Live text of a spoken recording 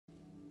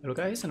Hello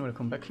guys and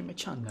welcome back to my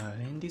channel.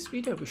 In this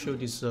video we show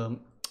this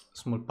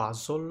small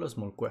puzzle,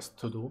 small quest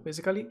to do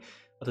basically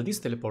at this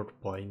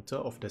teleport point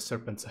of the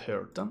Serpent's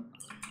Heart.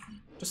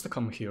 Just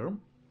come here,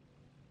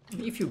 and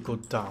if you go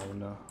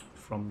down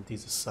from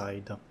this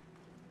side,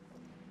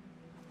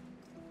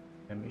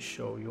 let me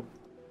show you,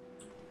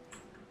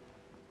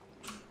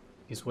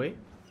 this way.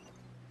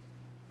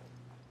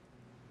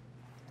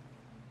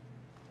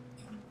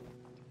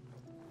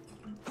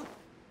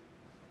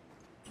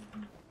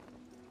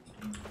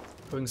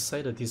 Go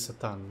inside this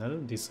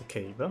tunnel, this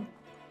cave.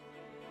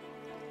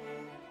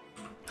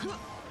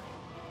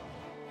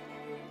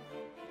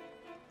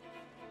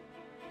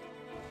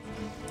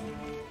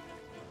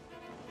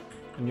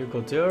 When you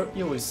go there,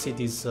 you will see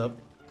this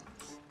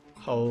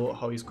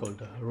how it's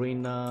called,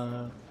 ruin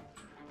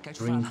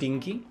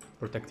thingy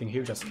protecting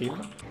you. Just kill.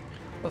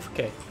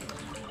 Okay,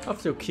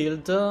 after you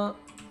killed,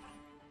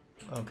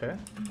 okay,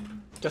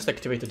 just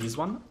activate this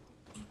one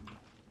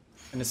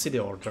and see the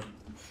order.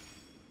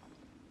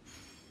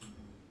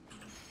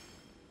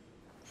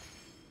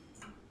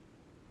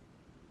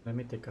 Let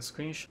me take a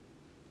screenshot.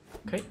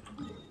 Okay,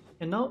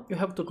 and now you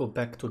have to go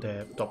back to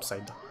the top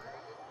side.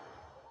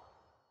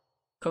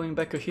 Coming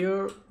back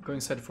here, go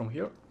inside from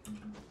here,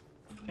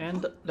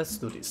 and let's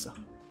do this. So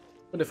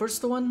the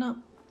first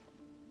one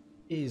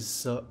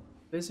is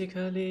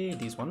basically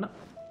this one.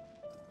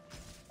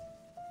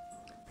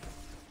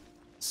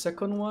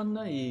 Second one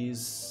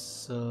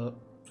is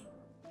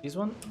this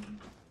one.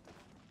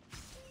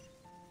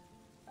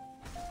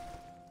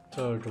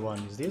 Third one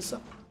is this.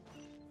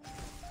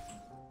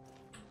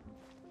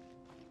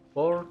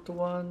 Fourth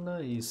one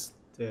is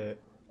the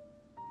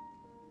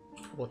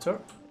water.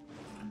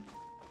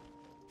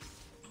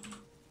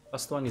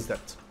 Last one is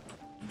that.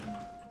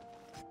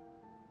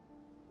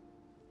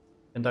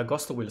 And the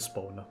ghost will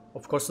spawn.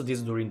 Of course this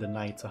is during the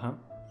night,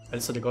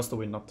 else the ghost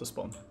will not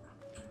spawn.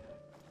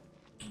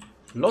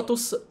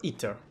 Lotus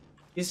Eater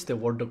is the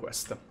world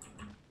quest.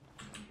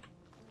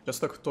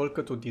 Just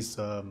talk to this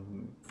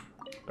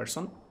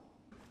person.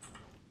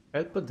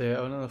 Help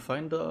them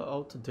find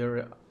out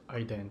their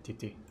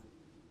identity.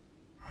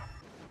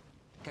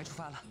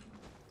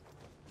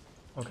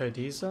 Okay,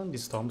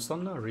 this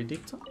tombstone, read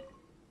it.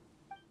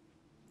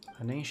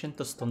 An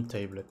ancient stone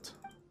tablet.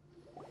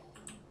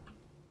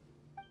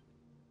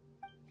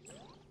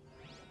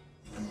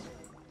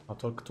 I'll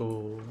talk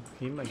to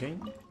him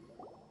again.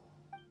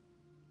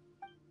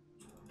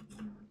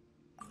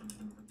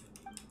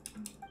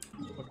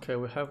 Okay,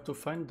 we have to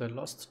find the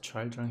lost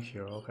children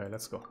here. Okay,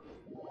 let's go.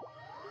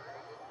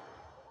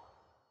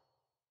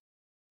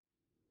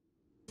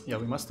 Yeah,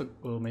 we must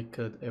make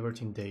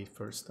everything day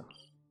first.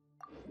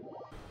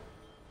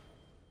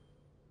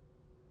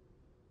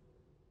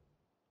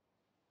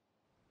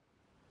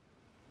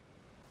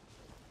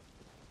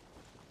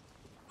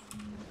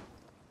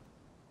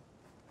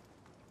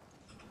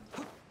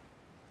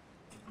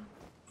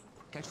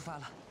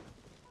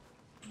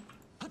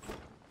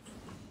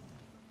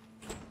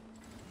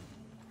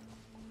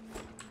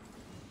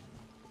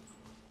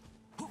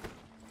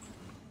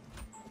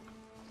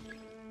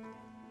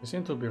 We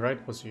seem to be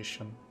right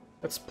position.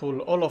 Let's pull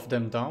all of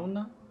them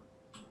down.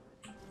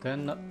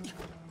 Then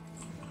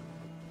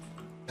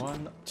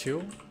 1,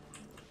 2.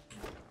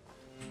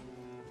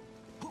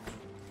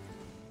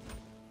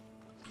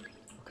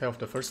 Okay, of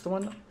the first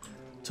one.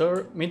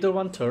 Middle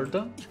one, third.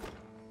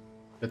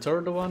 The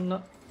third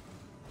one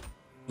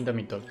in the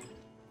middle.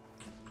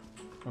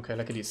 Okay,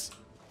 like this.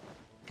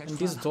 And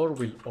this door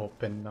will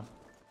open.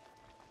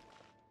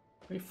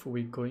 If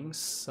we go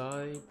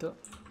inside,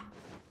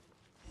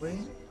 wait.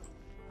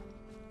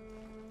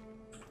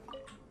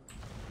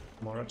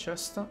 More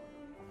chest.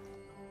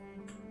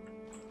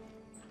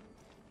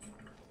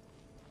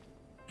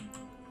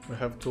 We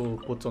have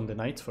to put on the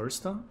night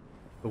first, so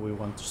we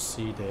want to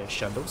see the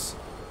shadows.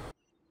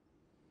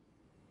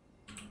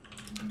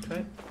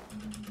 Okay.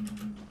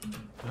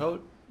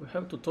 We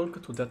have to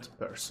talk to that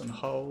person.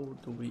 How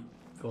do we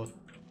go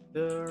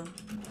there?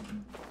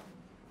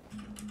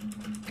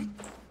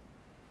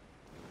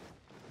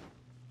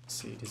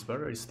 See, this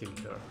barrier is still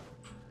there.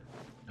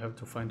 We have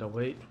to find a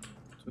way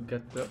to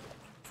get there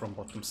from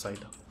bottom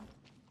side.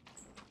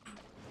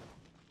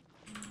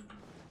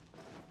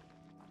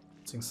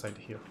 It's inside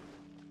here.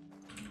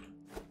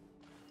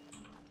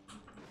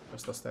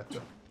 Just a statue.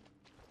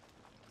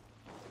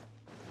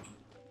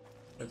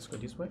 Let's go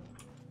this way.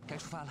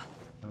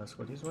 And let's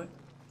go this way.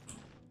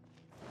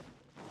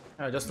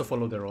 Just to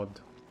follow the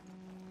road.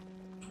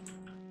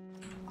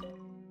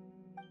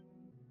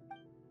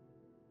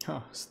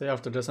 Stay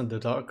after this and the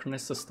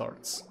darkness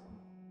starts.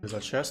 There's a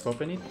chest,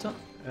 open it,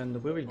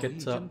 and we will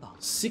get a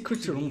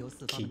secret room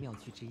key.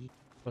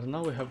 But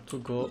now we have to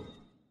go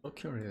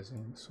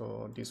curiosing,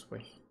 so this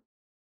way.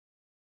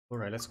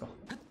 Alright, let's go.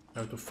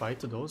 We have to fight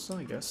those,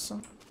 I guess.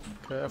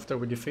 Okay, after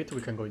we defeat, we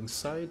can go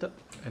inside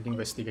and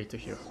investigate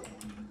here.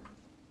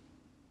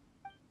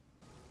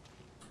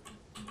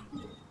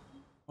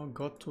 I'll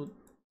go to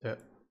the...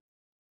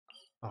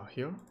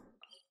 here.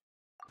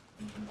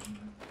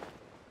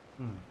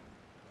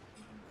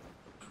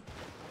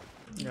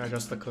 Yeah,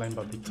 just climb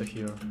a bit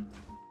here.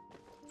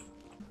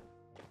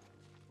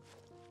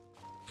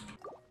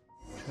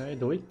 Okay,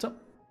 do it.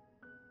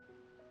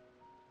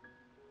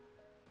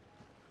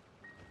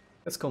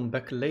 Let's come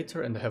back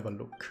later and have a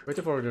look.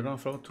 Wait for the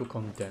downflow to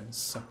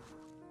condense.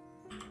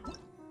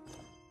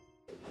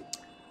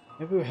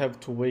 Maybe we have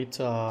to wait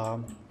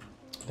the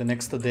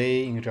next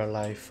day in real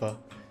life.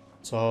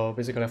 So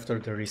basically after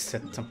the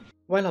reset.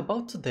 While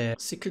about the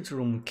secret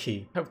room key,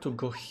 you have to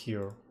go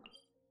here.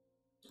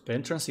 The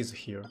entrance is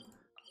here.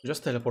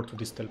 Just teleport to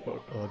this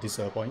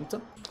point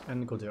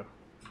and go there.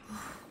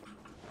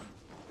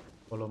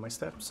 Follow my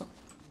steps.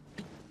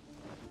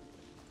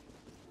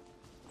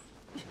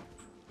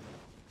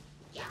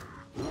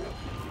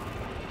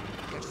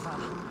 该出发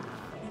了。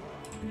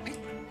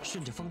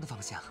顺着风的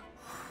方向。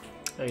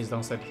He's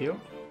downside here.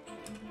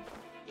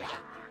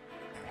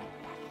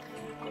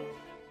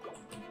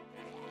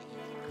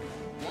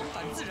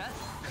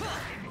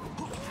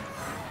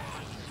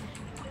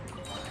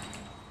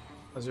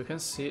 As you can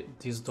see,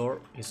 this door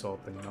is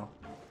open now.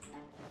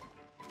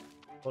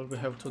 All we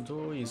have to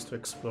do is to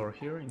explore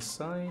here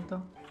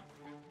inside.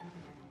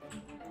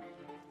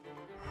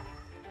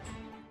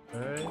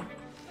 Okay.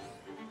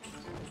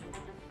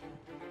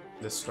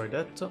 Let's try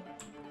that.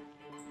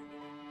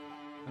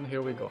 And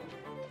here we go.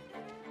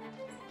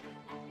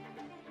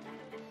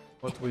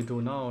 What we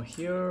do now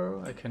here,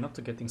 I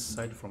cannot get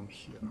inside from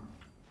here.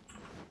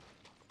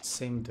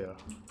 Same there.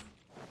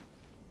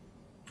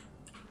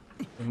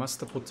 We must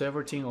put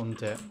everything on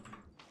the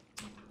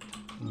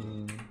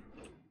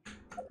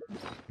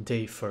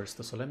day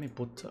first. So let me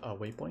put a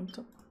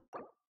waypoint.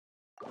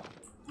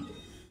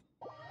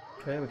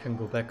 Okay, we can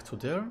go back to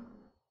there.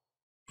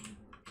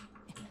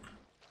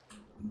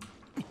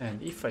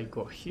 And if I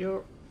go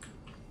here,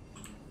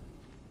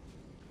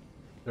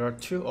 there are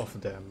two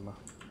of them.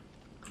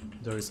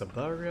 There is a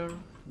barrier,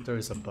 there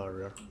is a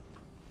barrier.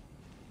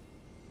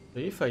 So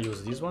if I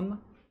use this one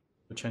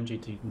to change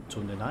it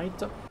into the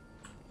night.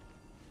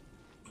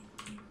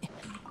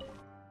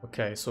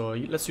 Okay, so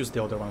let's use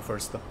the other one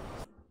first.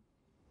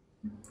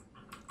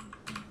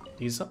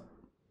 This.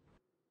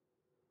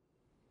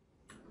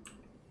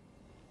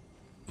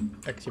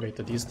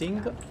 Activate this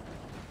thing.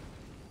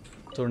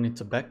 Turn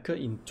it back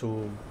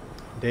into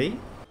day.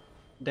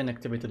 Then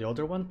activate the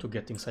other one to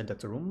get inside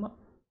that room.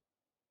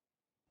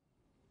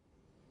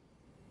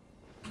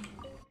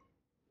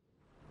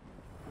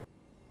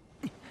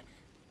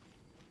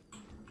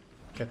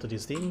 Get to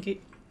this thingy.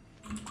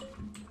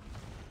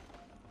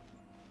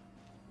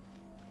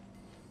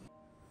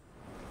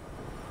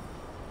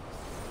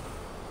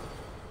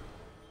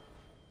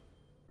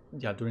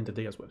 Yeah, during the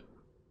day as well.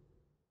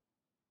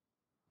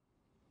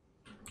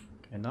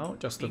 Okay, now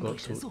just to go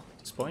to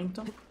this point.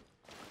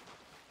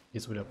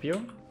 This will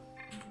appear.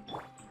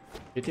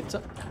 Hit it.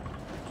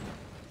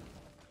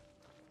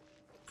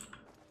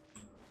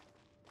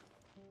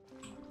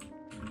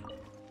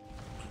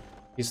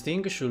 This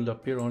thing should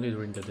appear only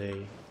during the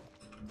day.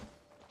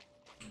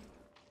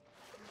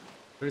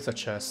 There is a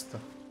chest.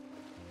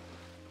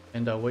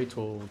 And a way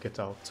to get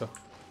out.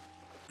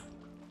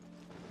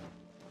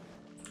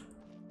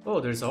 Oh,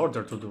 there's an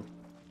order to do.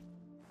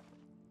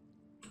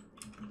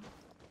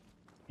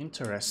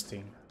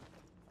 Interesting.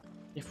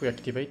 If we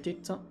activate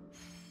it,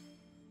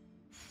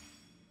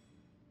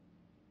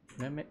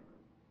 let me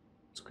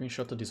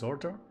screenshot this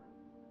order.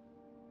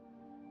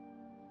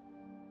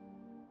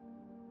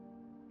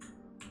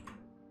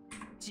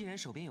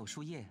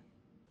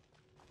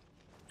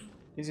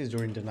 This is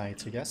during the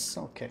night, yes?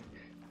 Okay.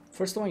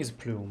 First one is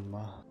Plume.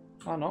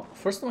 Ah no,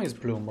 first one is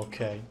Plume,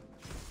 okay.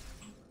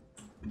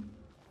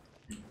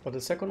 But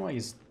the second one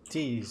is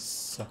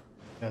this.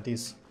 Yeah,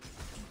 this.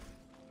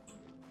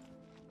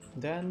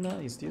 Then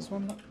is this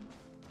one.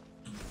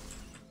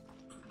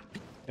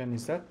 Then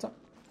is that.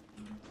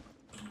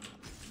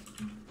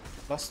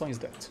 Last one is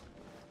that.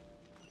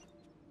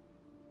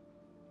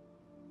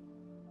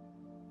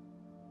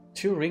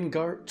 Three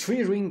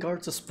ring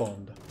guards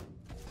spawned.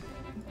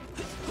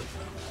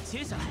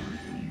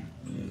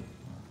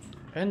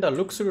 And a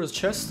luxurious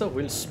chest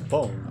will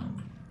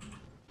spawn.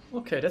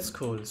 Okay, that's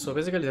cool. So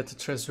basically that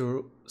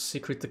treasure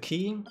secret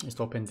key is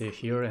to open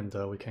here and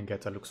we can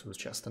get a luxurious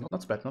chest.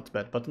 Not bad, not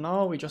bad. But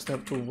now we just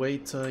have to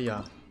wait,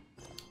 yeah.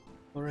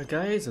 Alright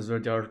guys, as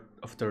we are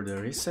after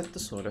the reset,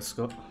 so let's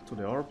go to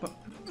the orb.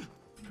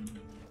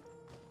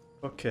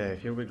 Okay,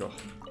 here we go.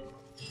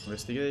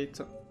 Investigate.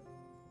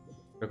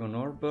 Dragon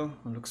orb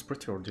looks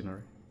pretty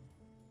ordinary.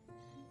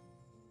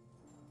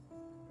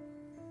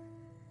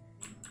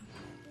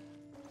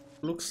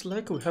 Looks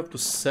like we have to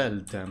sell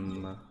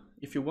them.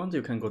 If you want,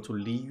 you can go to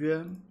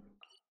Liyue.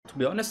 To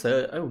be honest,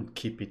 I would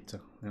keep it.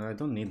 I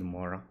don't need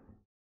more.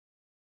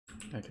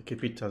 I can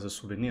keep it as a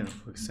souvenir,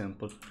 for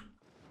example.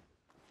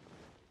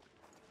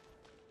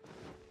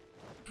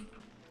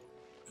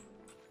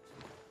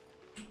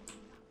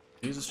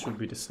 This should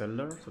be the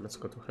seller, so let's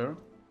go to her.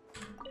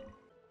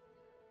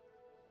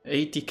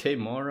 80k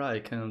Mora, I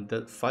can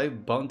that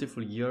 5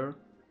 bountiful year.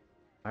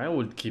 I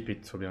would keep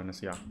it, to be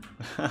honest, yeah.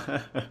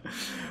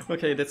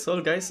 Okay, that's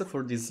all guys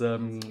for this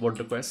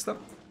world quest.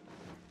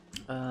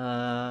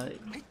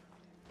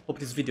 Hope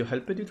this video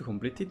helped you to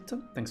complete it.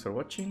 Thanks for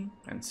watching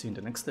and see you in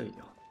the next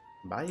video.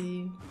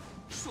 Bye!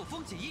 朔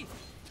风解印。